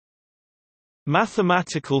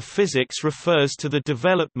Mathematical physics refers to the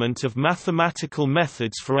development of mathematical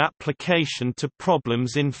methods for application to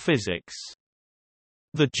problems in physics.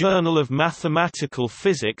 The Journal of Mathematical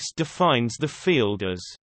Physics defines the field as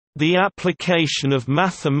the application of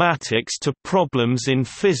mathematics to problems in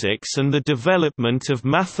physics and the development of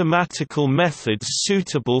mathematical methods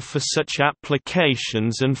suitable for such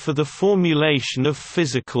applications and for the formulation of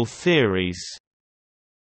physical theories.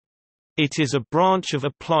 It is a branch of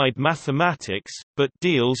applied mathematics, but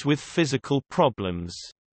deals with physical problems.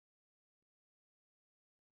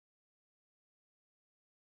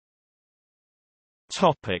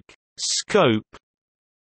 Topic: Scope.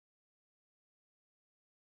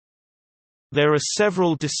 There are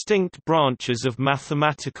several distinct branches of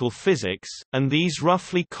mathematical physics, and these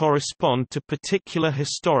roughly correspond to particular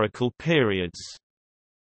historical periods.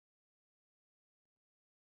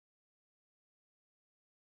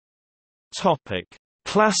 Topic: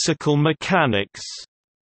 Classical mechanics.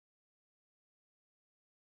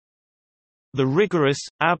 The rigorous,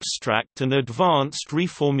 abstract and advanced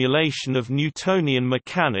reformulation of Newtonian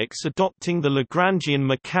mechanics adopting the Lagrangian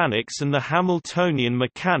mechanics and the Hamiltonian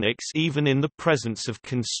mechanics even in the presence of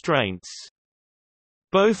constraints.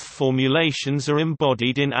 Both formulations are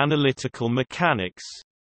embodied in analytical mechanics.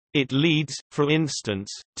 It leads, for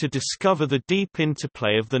instance, to discover the deep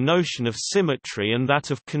interplay of the notion of symmetry and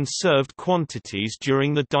that of conserved quantities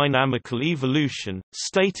during the dynamical evolution,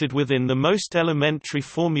 stated within the most elementary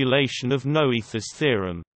formulation of Noether's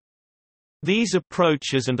theorem. These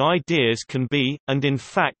approaches and ideas can be, and in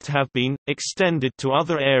fact have been, extended to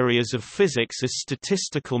other areas of physics as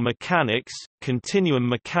statistical mechanics, continuum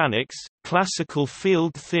mechanics, classical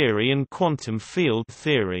field theory and quantum field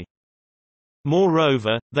theory.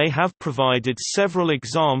 Moreover, they have provided several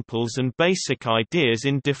examples and basic ideas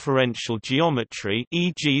in differential geometry,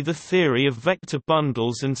 e.g. the theory of vector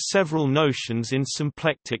bundles, and several notions in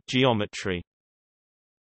symplectic geometry.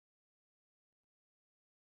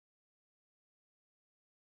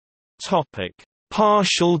 Topic: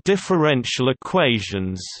 Partial differential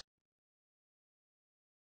equations.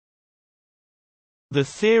 The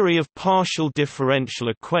theory of partial differential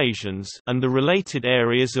equations and the related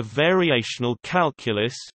areas of variational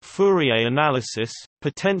calculus, Fourier analysis,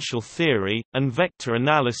 potential theory, and vector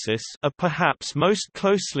analysis are perhaps most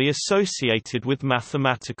closely associated with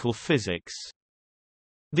mathematical physics.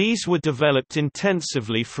 These were developed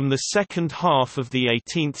intensively from the second half of the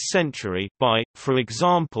 18th century by, for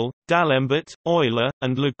example, D'Alembert, Euler,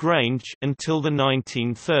 and Lagrange until the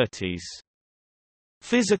 1930s.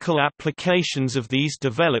 Physical applications of these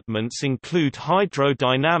developments include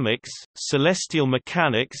hydrodynamics, celestial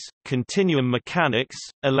mechanics, continuum mechanics,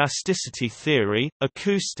 elasticity theory,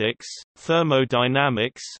 acoustics,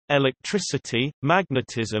 thermodynamics, electricity,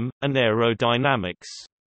 magnetism, and aerodynamics.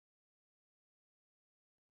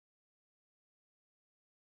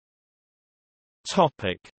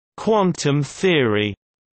 Topic: Quantum theory.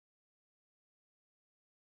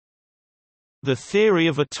 The theory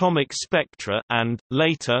of atomic spectra and,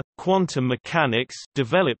 later, quantum mechanics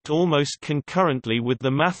developed almost concurrently with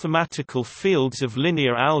the mathematical fields of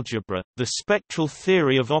linear algebra, the spectral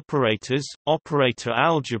theory of operators, operator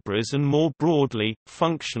algebras, and more broadly,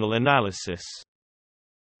 functional analysis.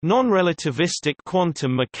 Non-relativistic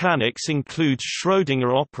quantum mechanics includes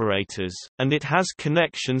Schrödinger operators, and it has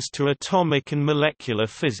connections to atomic and molecular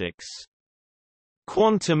physics.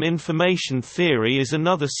 Quantum information theory is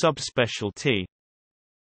another subspecialty.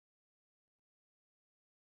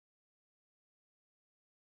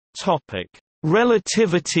 Topic: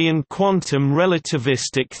 Relativity and quantum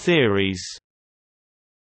relativistic theories.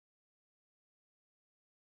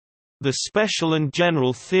 The special and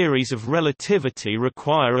general theories of relativity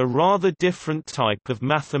require a rather different type of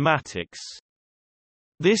mathematics.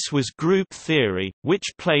 This was group theory,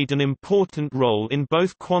 which played an important role in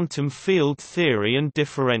both quantum field theory and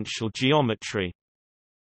differential geometry.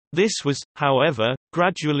 This was, however,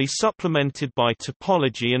 gradually supplemented by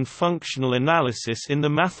topology and functional analysis in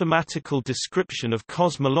the mathematical description of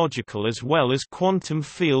cosmological as well as quantum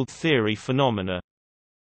field theory phenomena.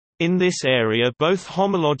 In this area both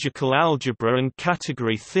homological algebra and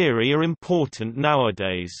category theory are important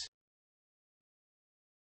nowadays.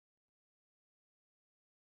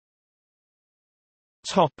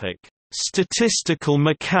 Topic: Statistical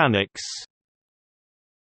mechanics.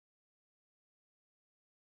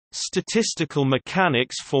 Statistical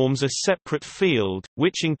mechanics forms a separate field,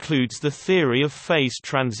 which includes the theory of phase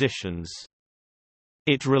transitions.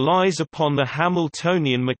 It relies upon the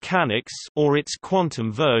Hamiltonian mechanics or its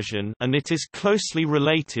quantum version, and it is closely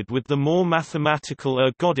related with the more mathematical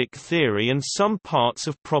ergodic theory and some parts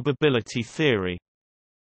of probability theory.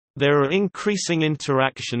 There are increasing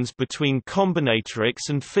interactions between combinatorics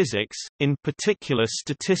and physics, in particular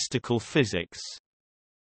statistical physics.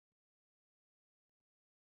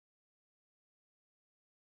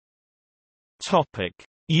 Topic: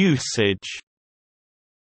 Usage.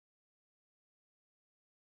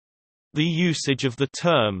 The usage of the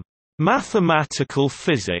term mathematical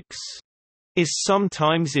physics is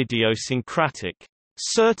sometimes idiosyncratic.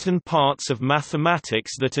 Certain parts of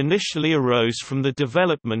mathematics that initially arose from the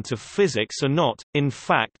development of physics are not, in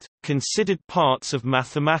fact, considered parts of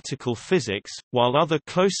mathematical physics, while other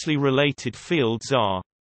closely related fields are.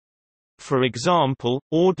 For example,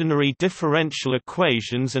 ordinary differential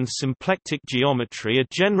equations and symplectic geometry are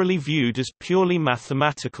generally viewed as purely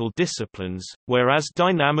mathematical disciplines, whereas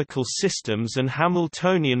dynamical systems and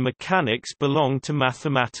Hamiltonian mechanics belong to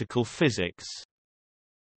mathematical physics.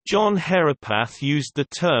 John Herapath used the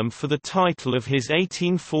term for the title of his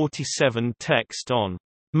 1847 text on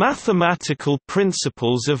 "Mathematical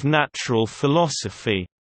Principles of Natural Philosophy",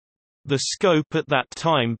 the scope at that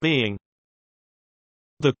time being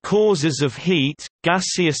the causes of heat,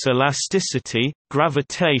 gaseous elasticity,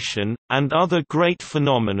 gravitation, and other great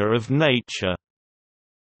phenomena of nature.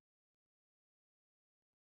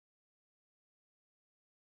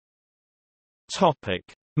 Topic: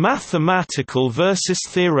 Mathematical versus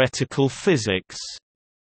theoretical physics.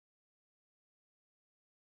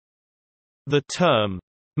 The term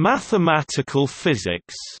mathematical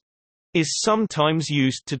physics is sometimes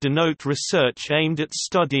used to denote research aimed at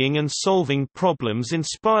studying and solving problems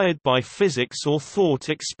inspired by physics or thought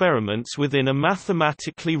experiments within a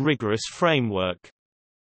mathematically rigorous framework.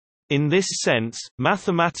 In this sense,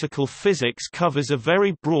 mathematical physics covers a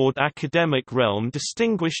very broad academic realm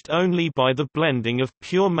distinguished only by the blending of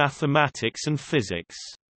pure mathematics and physics.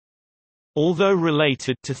 Although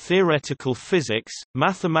related to theoretical physics,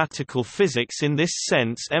 mathematical physics in this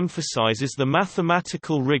sense emphasizes the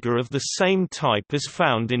mathematical rigor of the same type as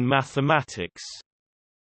found in mathematics.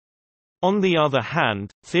 On the other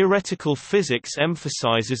hand, theoretical physics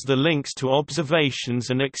emphasizes the links to observations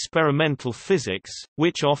and experimental physics,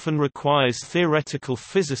 which often requires theoretical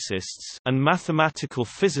physicists and mathematical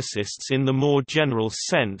physicists in the more general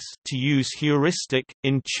sense to use heuristic,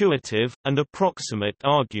 intuitive, and approximate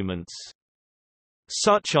arguments.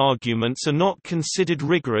 Such arguments are not considered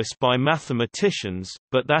rigorous by mathematicians,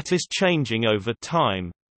 but that is changing over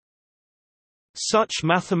time. Such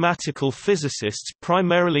mathematical physicists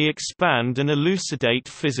primarily expand and elucidate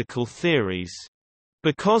physical theories.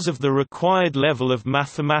 Because of the required level of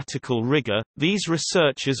mathematical rigor, these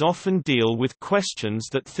researchers often deal with questions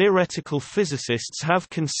that theoretical physicists have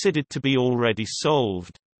considered to be already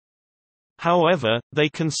solved. However, they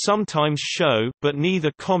can sometimes show, but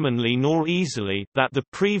neither commonly nor easily, that the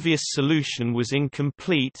previous solution was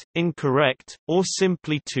incomplete, incorrect, or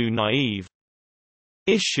simply too naive.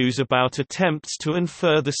 Issues about attempts to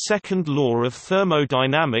infer the second law of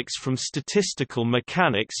thermodynamics from statistical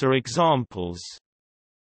mechanics are examples.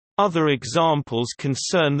 Other examples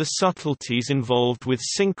concern the subtleties involved with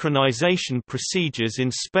synchronization procedures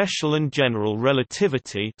in special and general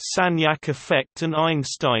relativity, Sagnac effect and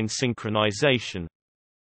Einstein synchronization.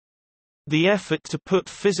 The effort to put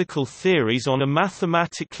physical theories on a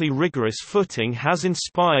mathematically rigorous footing has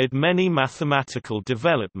inspired many mathematical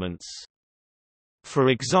developments. For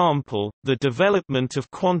example, the development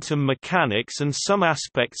of quantum mechanics and some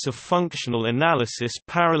aspects of functional analysis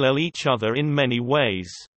parallel each other in many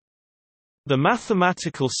ways. The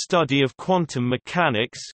mathematical study of quantum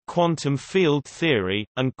mechanics, quantum field theory,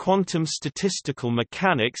 and quantum statistical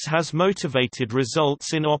mechanics has motivated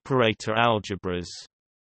results in operator algebras.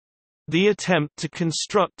 The attempt to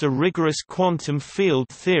construct a rigorous quantum field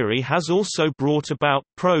theory has also brought about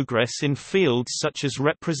progress in fields such as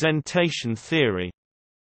representation theory.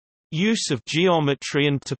 Use of geometry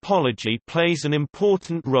and topology plays an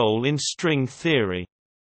important role in string theory.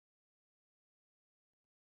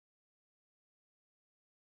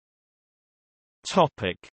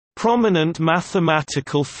 Topic: Prominent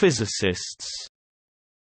mathematical physicists.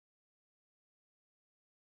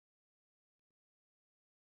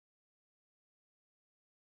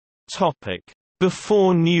 Topic: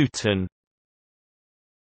 Before Newton.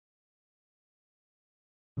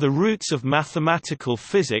 The roots of mathematical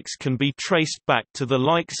physics can be traced back to the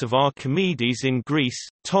likes of Archimedes in Greece,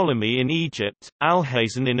 Ptolemy in Egypt,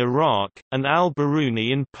 Alhazen in Iraq, and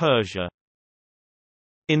al-Biruni in Persia.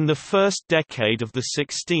 In the first decade of the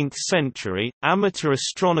 16th century, amateur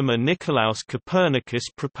astronomer Nicolaus Copernicus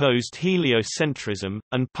proposed heliocentrism,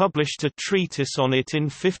 and published a treatise on it in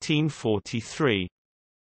 1543.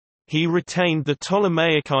 He retained the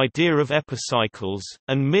Ptolemaic idea of epicycles,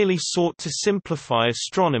 and merely sought to simplify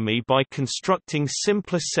astronomy by constructing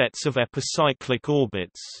simpler sets of epicyclic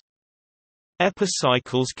orbits.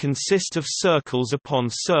 Epicycles consist of circles upon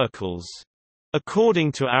circles.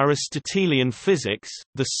 According to Aristotelian physics,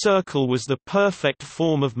 the circle was the perfect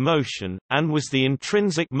form of motion, and was the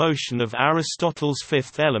intrinsic motion of Aristotle's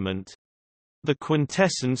fifth element, the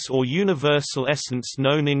quintessence or universal essence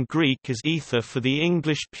known in Greek as ether for the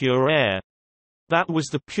English pure air. That was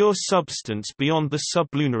the pure substance beyond the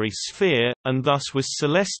sublunary sphere, and thus was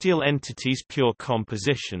celestial entities' pure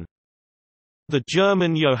composition. The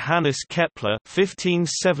German Johannes Kepler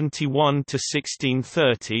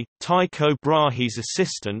 (1571–1630), Tycho Brahe's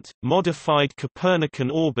assistant, modified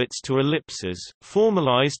Copernican orbits to ellipses,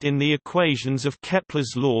 formalized in the equations of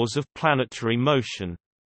Kepler's laws of planetary motion.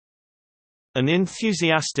 An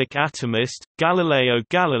enthusiastic atomist, Galileo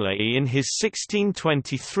Galilei, in his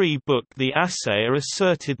 1623 book The Assayer,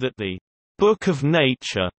 asserted that the "Book of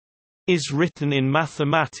Nature" is written in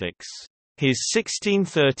mathematics. His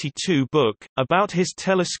 1632 book, about his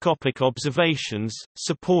telescopic observations,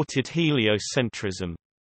 supported heliocentrism.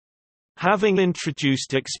 Having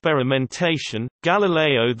introduced experimentation,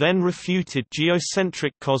 Galileo then refuted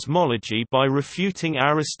geocentric cosmology by refuting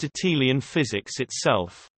Aristotelian physics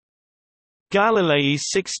itself. Galilei's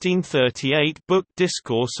 1638 book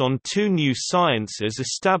Discourse on Two New Sciences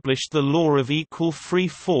established the law of equal free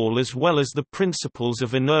fall as well as the principles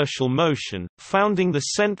of inertial motion, founding the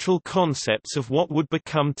central concepts of what would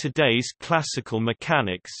become today's classical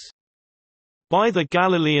mechanics. By the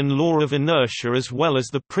Galilean law of inertia as well as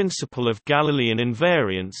the principle of Galilean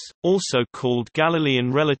invariance, also called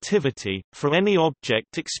Galilean relativity, for any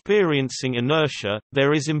object experiencing inertia,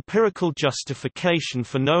 there is empirical justification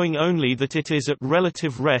for knowing only that it is at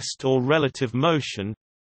relative rest or relative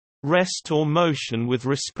motion—rest or motion with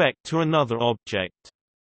respect to another object.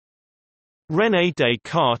 René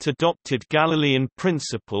Descartes adopted Galilean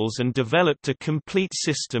principles and developed a complete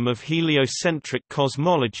system of heliocentric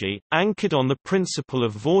cosmology, anchored on the principle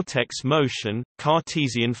of vortex motion,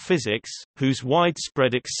 Cartesian physics, whose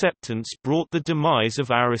widespread acceptance brought the demise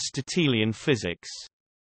of Aristotelian physics.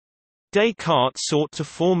 Descartes sought to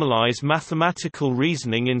formalize mathematical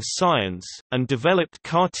reasoning in science, and developed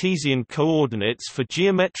Cartesian coordinates for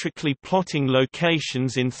geometrically plotting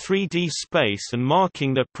locations in 3D space and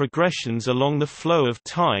marking their progressions along the flow of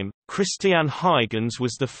time. Christian Huygens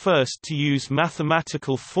was the first to use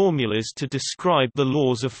mathematical formulas to describe the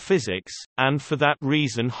laws of physics, and for that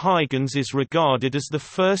reason Huygens is regarded as the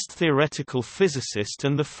first theoretical physicist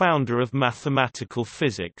and the founder of mathematical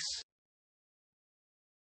physics.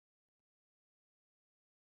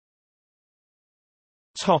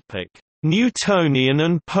 Newtonian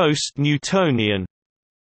and post-Newtonian.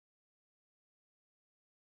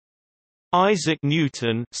 Isaac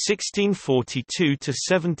Newton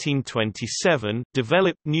 (1642–1727)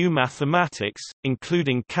 developed new mathematics,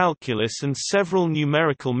 including calculus and several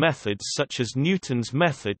numerical methods such as Newton's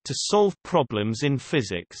method to solve problems in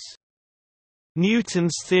physics.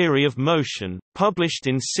 Newton's theory of motion, published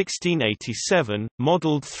in 1687,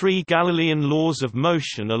 modeled three Galilean laws of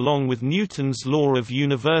motion along with Newton's law of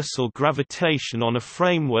universal gravitation on a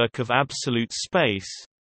framework of absolute space,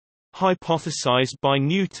 hypothesized by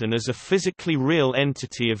Newton as a physically real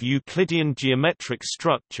entity of Euclidean geometric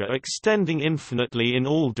structure extending infinitely in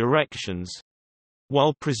all directions,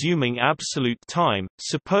 while presuming absolute time,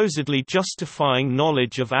 supposedly justifying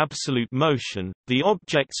knowledge of absolute motion, the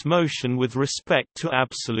object's motion with respect to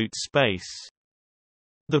absolute space.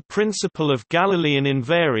 The principle of Galilean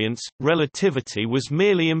invariance, relativity, was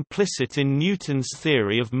merely implicit in Newton's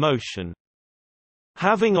theory of motion.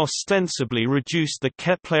 Having ostensibly reduced the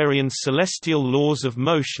Keplerian celestial laws of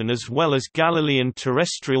motion as well as Galilean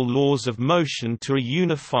terrestrial laws of motion to a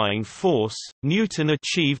unifying force, Newton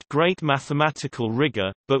achieved great mathematical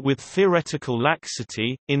rigor, but with theoretical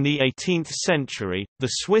laxity. In the 18th century, the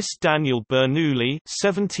Swiss Daniel Bernoulli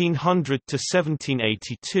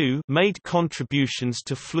 (1700–1782) made contributions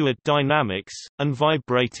to fluid dynamics and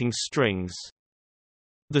vibrating strings.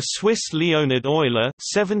 The Swiss Leonhard Euler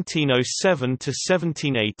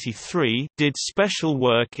 (1707–1783) did special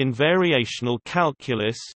work in variational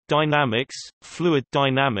calculus, dynamics, fluid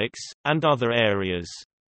dynamics, and other areas.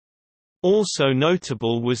 Also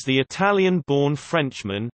notable was the Italian-born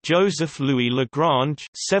Frenchman, Joseph-Louis Lagrange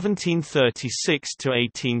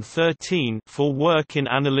 (1736–1813) for work in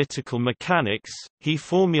analytical mechanics. He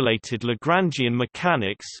formulated Lagrangian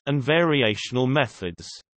mechanics and variational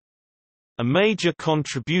methods. A major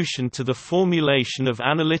contribution to the formulation of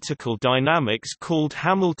analytical dynamics called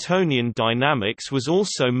Hamiltonian dynamics was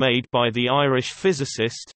also made by the Irish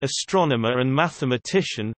physicist, astronomer and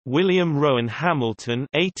mathematician, William Rowan Hamilton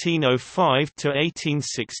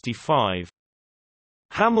 (1805–1865).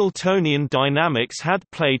 Hamiltonian dynamics had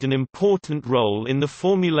played an important role in the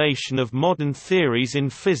formulation of modern theories in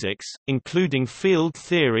physics, including field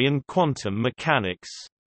theory and quantum mechanics.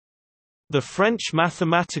 The French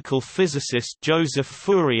mathematical physicist Joseph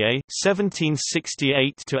Fourier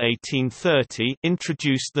 (1768–1830)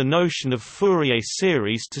 introduced the notion of Fourier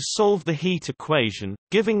series to solve the heat equation,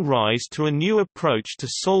 giving rise to a new approach to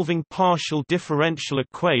solving partial differential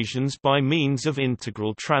equations by means of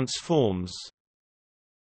integral transforms.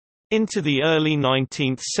 Into the early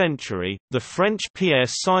 19th century, the French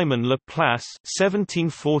Pierre-Simon Laplace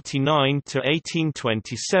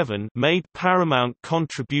 (1749–1827) made paramount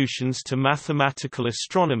contributions to mathematical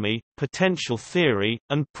astronomy, potential theory,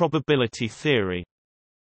 and probability theory.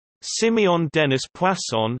 Siméon Denis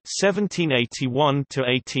Poisson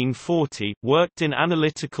 (1781–1840) worked in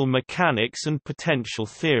analytical mechanics and potential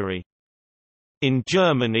theory. In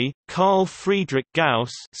Germany, Carl Friedrich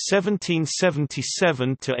Gauss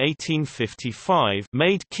 (1777–1855)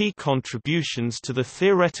 made key contributions to the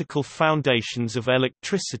theoretical foundations of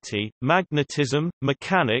electricity, magnetism,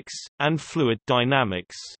 mechanics, and fluid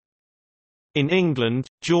dynamics. In England,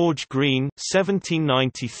 George Green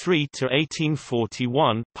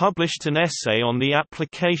 (1793–1841) published an essay on the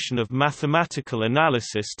application of mathematical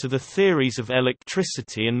analysis to the theories of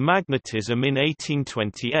electricity and magnetism in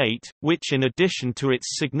 1828, which in addition to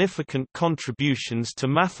its significant contributions to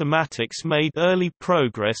mathematics made early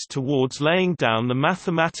progress towards laying down the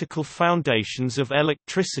mathematical foundations of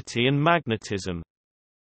electricity and magnetism.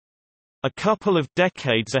 A couple of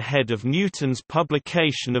decades ahead of Newton's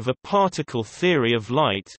publication of A Particle Theory of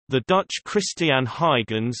Light, the Dutch Christiaan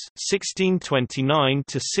Huygens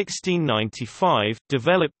 (1629–1695)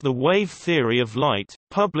 developed the wave theory of light,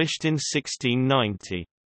 published in 1690.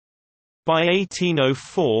 By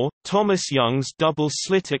 1804, Thomas Young's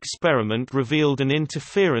double-slit experiment revealed an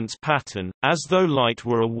interference pattern, as though light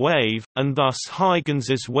were a wave, and thus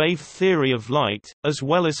Huygens's wave theory of light, as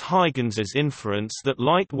well as Huygens's inference that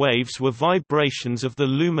light waves were vibrations of the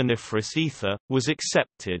luminiferous ether, was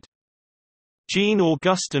accepted.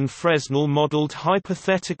 Jean-Augustin Fresnel modeled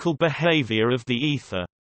hypothetical behavior of the ether.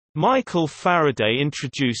 Michael Faraday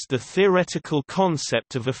introduced the theoretical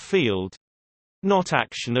concept of a field, not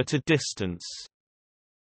action at a distance.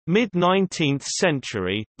 Mid-19th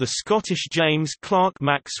century, the Scottish James Clerk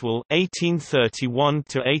Maxwell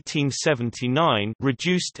 (1831–1879)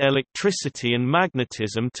 reduced electricity and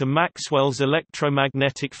magnetism to Maxwell's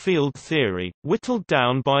electromagnetic field theory, whittled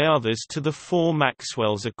down by others to the four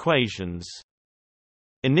Maxwell's equations.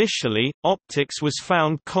 Initially, optics was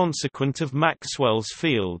found consequent of Maxwell's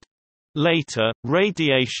field. Later,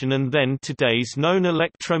 radiation and then today's known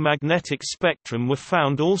electromagnetic spectrum were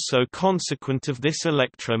found also consequent of this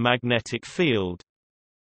electromagnetic field.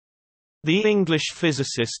 The English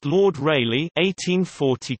physicist Lord Rayleigh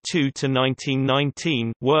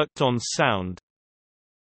 (1842–1919) worked on sound.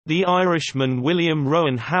 The Irishman William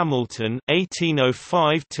Rowan Hamilton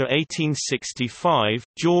 (1805–1865),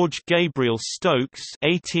 George Gabriel Stokes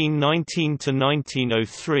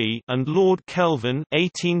 (1819–1903), and Lord Kelvin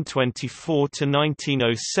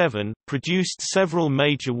 (1824–1907) produced several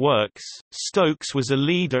major works. Stokes was a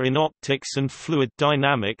leader in optics and fluid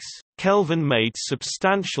dynamics. Kelvin made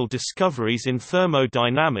substantial discoveries in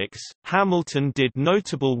thermodynamics. Hamilton did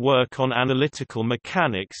notable work on analytical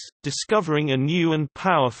mechanics, discovering a new and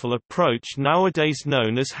powerful approach nowadays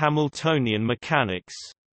known as Hamiltonian mechanics.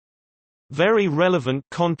 Very relevant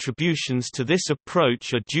contributions to this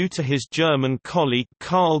approach are due to his German colleague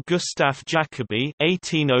Carl Gustav Jacobi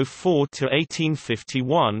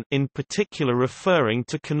 (1804–1851), in particular referring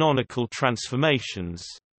to canonical transformations.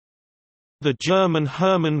 The German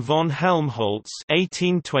Hermann von Helmholtz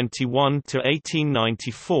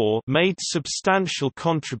 (1821–1894) made substantial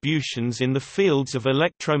contributions in the fields of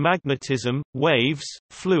electromagnetism, waves,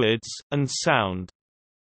 fluids, and sound.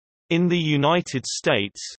 In the United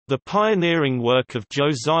States, the pioneering work of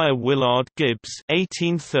Josiah Willard Gibbs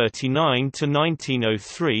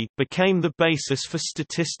 (1839–1903) became the basis for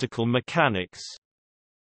statistical mechanics.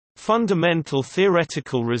 Fundamental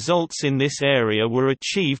theoretical results in this area were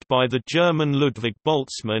achieved by the German Ludwig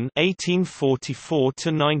Boltzmann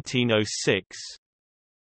 (1844–1906).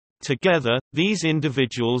 Together, these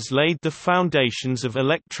individuals laid the foundations of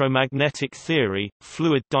electromagnetic theory,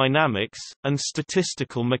 fluid dynamics, and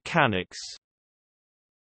statistical mechanics.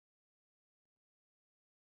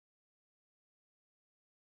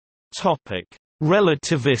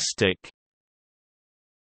 Relativistic.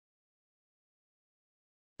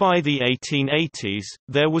 By the 1880s,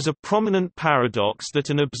 there was a prominent paradox that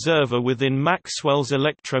an observer within Maxwell's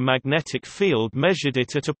electromagnetic field measured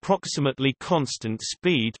it at approximately constant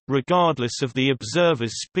speed, regardless of the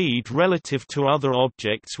observer's speed relative to other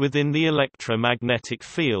objects within the electromagnetic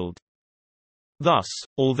field. Thus,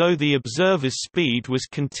 although the observer's speed was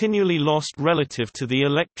continually lost relative to the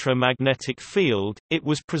electromagnetic field, it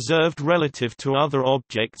was preserved relative to other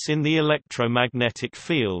objects in the electromagnetic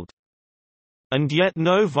field. And yet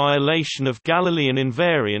no violation of Galilean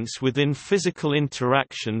invariance within physical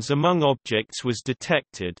interactions among objects was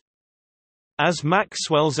detected. As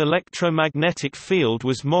Maxwell's electromagnetic field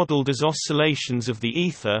was modeled as oscillations of the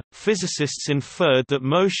ether, physicists inferred that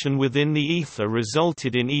motion within the ether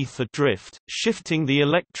resulted in ether drift, shifting the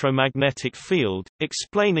electromagnetic field,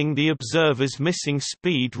 explaining the observer's missing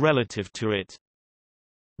speed relative to it.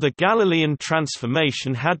 The Galilean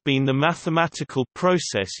transformation had been the mathematical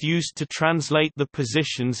process used to translate the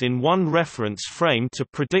positions in one reference frame to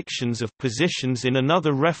predictions of positions in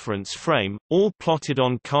another reference frame, all plotted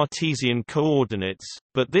on Cartesian coordinates,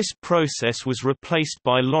 but this process was replaced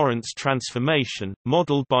by Lorentz transformation,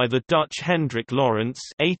 modeled by the Dutch Hendrik Lorentz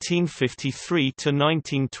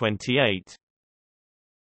 (1853–1928).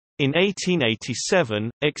 In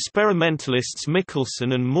 1887, experimentalists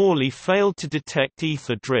Michelson and Morley failed to detect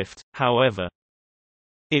ether drift, however.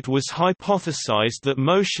 It was hypothesized that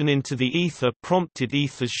motion into the ether prompted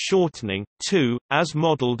ether's shortening, too, as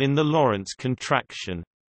modeled in the Lorentz contraction.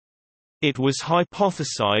 It was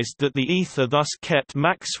hypothesized that the ether thus kept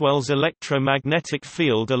Maxwell's electromagnetic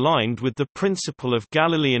field aligned with the principle of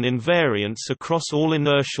Galilean invariance across all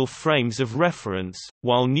inertial frames of reference,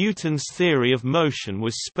 while Newton's theory of motion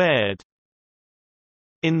was spared.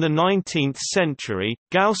 In the 19th century,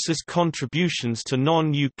 Gauss's contributions to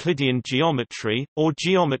non-Euclidean geometry, or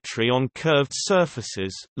geometry on curved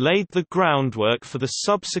surfaces, laid the groundwork for the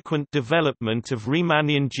subsequent development of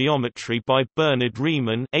Riemannian geometry by Bernhard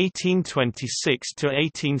Riemann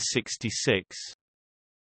 (1826–1866).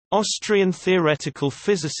 Austrian theoretical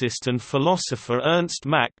physicist and philosopher Ernst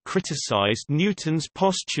Mach criticized Newton's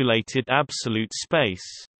postulated absolute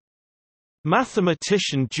space.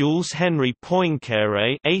 Mathematician Jules Henry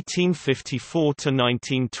Poincaré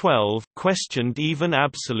 (1854–1912) questioned even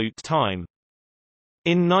absolute time.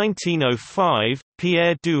 In 1905,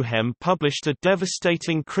 Pierre Duhem published a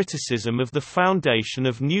devastating criticism of the foundation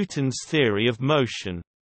of Newton's theory of motion.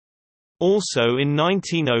 Also in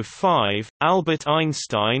 1905, Albert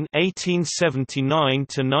Einstein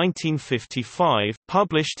 (1879–1955)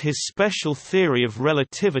 published his special theory of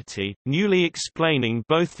relativity, newly explaining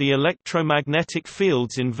both the electromagnetic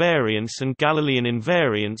field's invariance and Galilean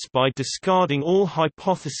invariance by discarding all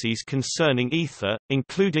hypotheses concerning ether,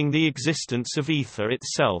 including the existence of ether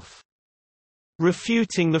itself.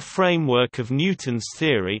 Refuting the framework of Newton's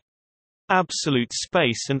theory—absolute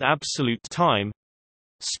space and absolute time.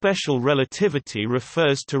 Special relativity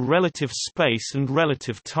refers to relative space and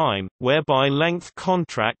relative time, whereby length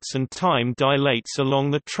contracts and time dilates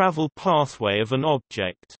along the travel pathway of an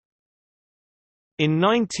object. In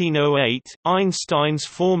 1908, Einstein's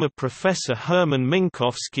former professor Hermann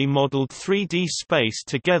Minkowski modeled 3D space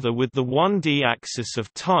together with the 1D axis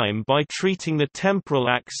of time by treating the temporal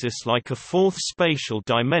axis like a fourth spatial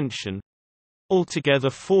dimension—altogether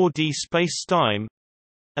 4D spacetime,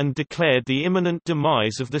 and declared the imminent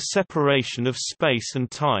demise of the separation of space and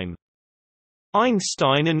time.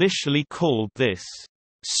 Einstein initially called this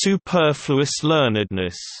superfluous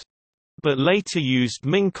learnedness, but later used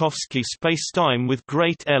Minkowski spacetime with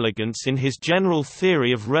great elegance in his general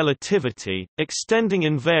theory of relativity, extending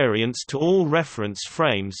invariance to all reference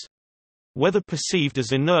frames, whether perceived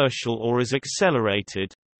as inertial or as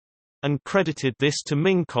accelerated, and credited this to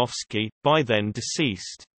Minkowski, by then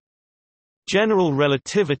deceased. General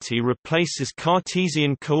relativity replaces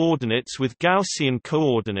Cartesian coordinates with Gaussian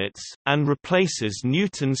coordinates, and replaces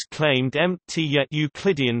Newton's claimed empty yet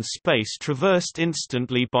Euclidean space traversed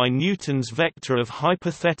instantly by Newton's vector of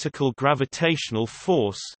hypothetical gravitational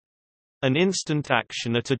force—an instant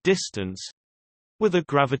action at a distance—with a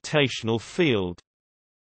gravitational field.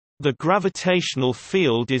 The gravitational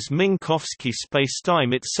field is Minkowski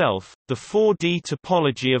spacetime itself, the 4D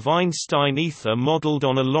topology of Einstein ether modeled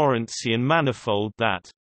on a Lorentzian manifold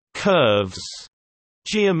that curves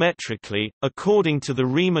geometrically, according to the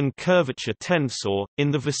Riemann curvature tensor,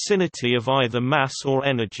 in the vicinity of either mass or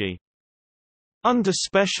energy. Under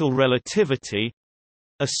special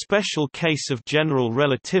relativity—a special case of general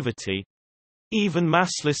relativity— even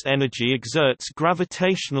massless energy exerts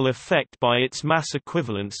gravitational effect by its mass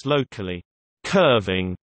equivalence locally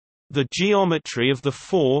curving The geometry of the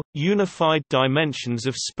four, unified dimensions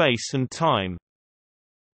of space and time.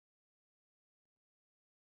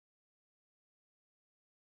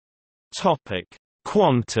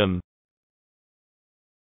 Quantum.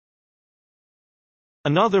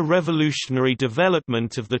 Another revolutionary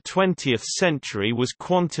development of the 20th century was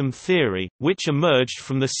quantum theory, which emerged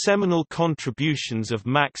from the seminal contributions of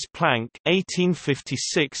Max Planck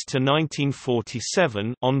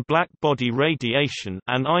 (1856–1947) on blackbody radiation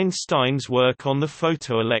and Einstein's work on the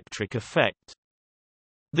photoelectric effect.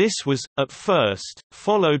 This was, at first,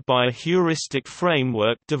 followed by a heuristic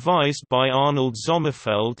framework devised by Arnold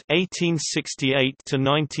Sommerfeld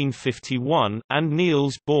 (1868–1951) and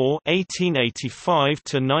Niels Bohr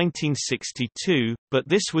 (1885–1962), but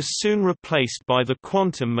this was soon replaced by the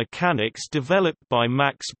quantum mechanics developed by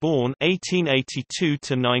Max Born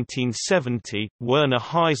 (1882–1970), Werner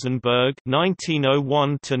Heisenberg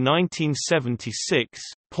 (1901–1976),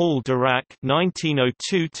 Paul Dirac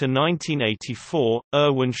 (1902–1984),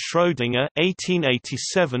 Erwin Schrödinger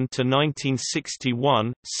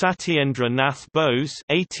 (1887–1961), Satyendra Nath Bose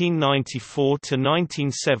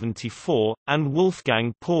 (1894–1974), and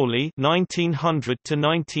Wolfgang Pauli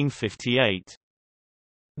 (1900–1958).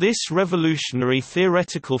 This revolutionary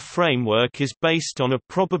theoretical framework is based on a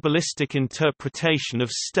probabilistic interpretation of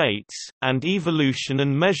states, and evolution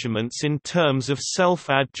and measurements in terms of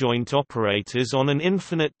self-adjoint operators on an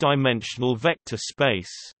infinite-dimensional vector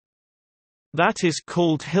space. That is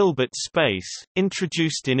called Hilbert space,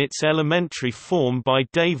 introduced in its elementary form by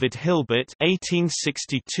David Hilbert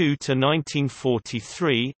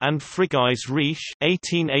 (1862–1943) and Frigyes Riesz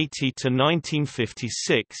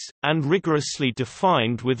 (1880–1956), and rigorously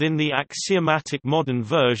defined within the axiomatic modern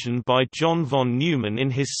version by John von Neumann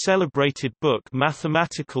in his celebrated book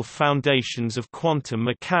Mathematical Foundations of Quantum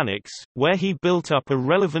Mechanics, where he built up a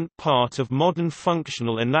relevant part of modern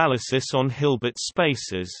functional analysis on Hilbert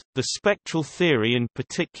spaces, the spectral theory in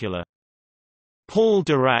particular. Paul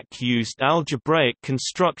Dirac used algebraic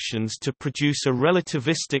constructions to produce a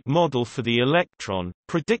relativistic model for the electron,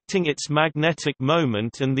 predicting its magnetic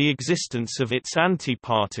moment and the existence of its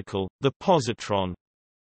antiparticle, the positron.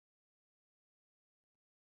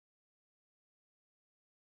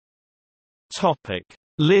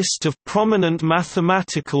 List of prominent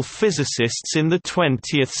mathematical physicists in the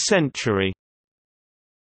 20th century.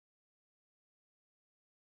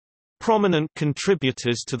 Prominent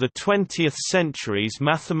contributors to the 20th century's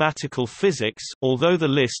mathematical physics. Although the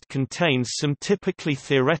list contains some typically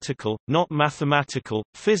theoretical, not mathematical,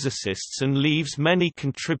 physicists and leaves many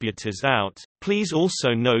contributors out, please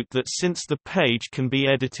also note that since the page can be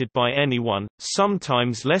edited by anyone,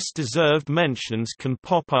 sometimes less deserved mentions can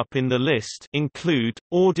pop up in the list. Include,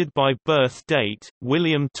 ordered by birth date,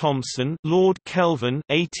 William Thomson, Lord Kelvin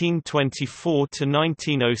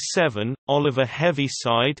 (1824–1907), Oliver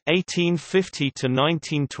Heaviside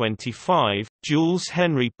 (1850–1925), Jules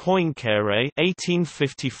Henry Poincaré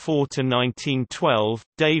 (1854–1912),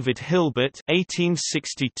 David Hilbert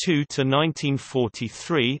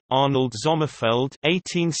 (1862–1943), Arnold Sommerfeld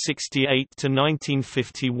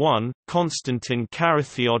 (1868–1951), Konstantin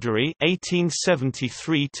Carathéodory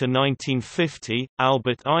 (1873–1950),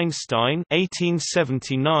 Albert Einstein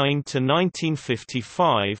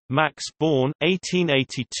 (1879–1955), Max Born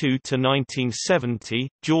 (1882–1970),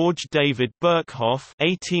 George David Birkhoff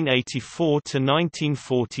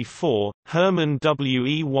 (1884–1944), Hermann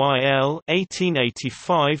Weyl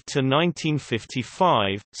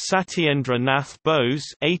 (1885–1955), Satyendra Nath Bose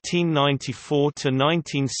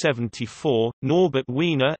 (1894–1974), Norbert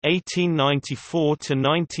Wiener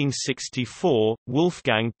 (1894–1964),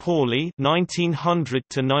 Wolfgang Pauli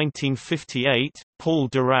 (1900–1958), Paul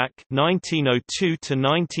Dirac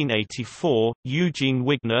 (1902–1984), Eugene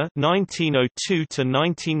Wigner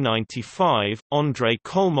 (1902–1995), Andrei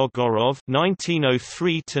Kolmogorov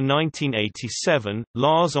 (1903–1987),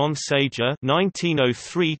 Lars Onsager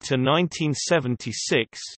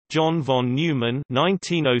 (1903–1976), John von Neumann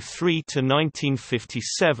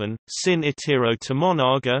 (1903–1957), Sin Itiro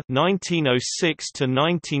Tomonaga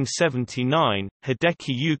 (1906–1979),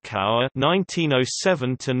 Hideki Yukawa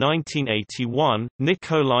 (1907–1981),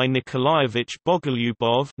 Nikolai Nikolaevich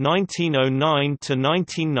Bogolyubov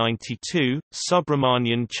 (1909–1992),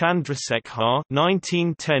 Subramanian Chandrasekhar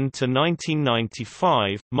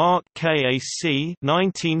 (1910–1995), Mark Kac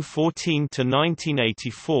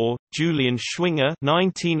 (1914–1984), Julian Schwinger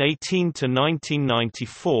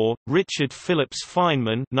 (1918–1994), Richard Phillips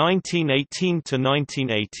Feynman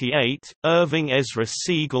 (1918–1988), Irving Ezra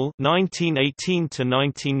Siegel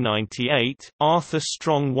 (1918–1998), Arthur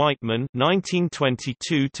Strong Whiteman (1920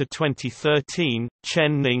 1922–2013,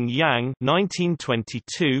 Chen-Ning Yang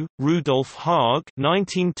 1922, Rudolf Haag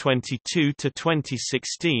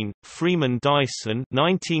 1922–2016, Freeman Dyson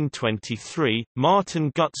 1923,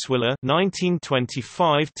 Martin Gutzwiller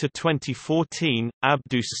 1925–2014,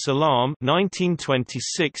 Abdus Salam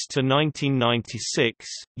 1926–1996,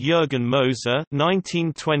 Jürgen Moser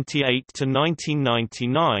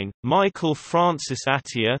 1928–1999, Michael Francis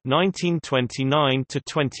Attier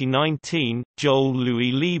 1929–2019, Joel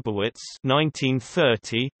Louis Leibowitz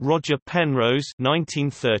 1930, Roger Penrose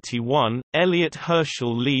 1931, Elliot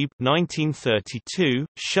Herschel Lieb 1932,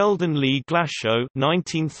 Sheldon Lee Glashow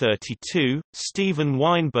 1932, Steven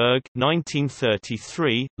Weinberg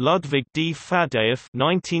 1933, Ludwig D. Fadeev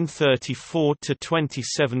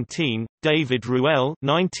 1934–2017, David Ruel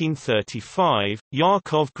 1935,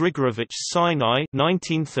 Yakov Grigorovich Sinai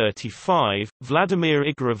 1935, Vladimir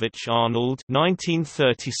Igorovich Arnold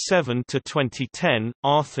 1937–2010,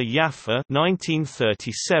 Arthur Yaffa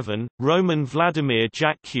 1937, Roman Vladimir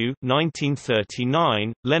Jacques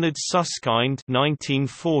 1939, Leonard Susskind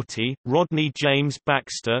 1940, Rodney James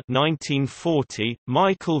Baxter 1940,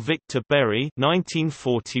 Michael Victor Berry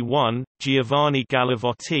 1941, Giovanni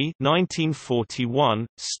Gallavotti 1941,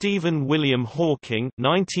 Stephen William Hawking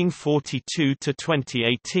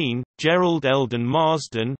 1942–2018, Gerald Eldon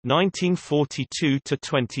Marsden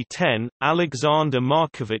 1942–2010, Alexander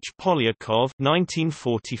Markovich Polyakov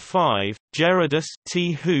 1945, Gerardus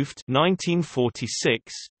T. Hooft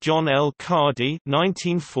 1946, John L. Cardy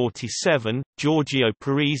 1947, Giorgio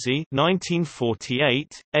Parisi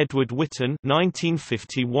 1948, Edward Witten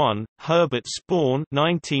 1951, Herbert Spawn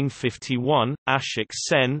 1951, Ashok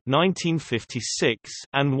Sen 1956,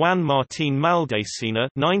 and Juan Martín Maldacena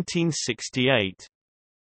 1968.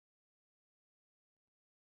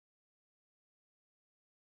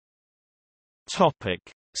 Topic.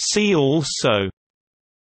 See also: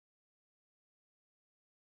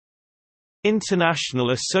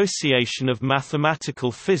 International Association of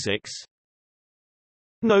Mathematical Physics,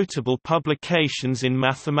 Notable publications in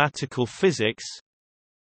mathematical physics,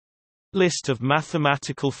 List of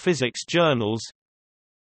mathematical physics journals.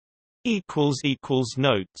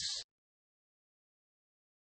 Notes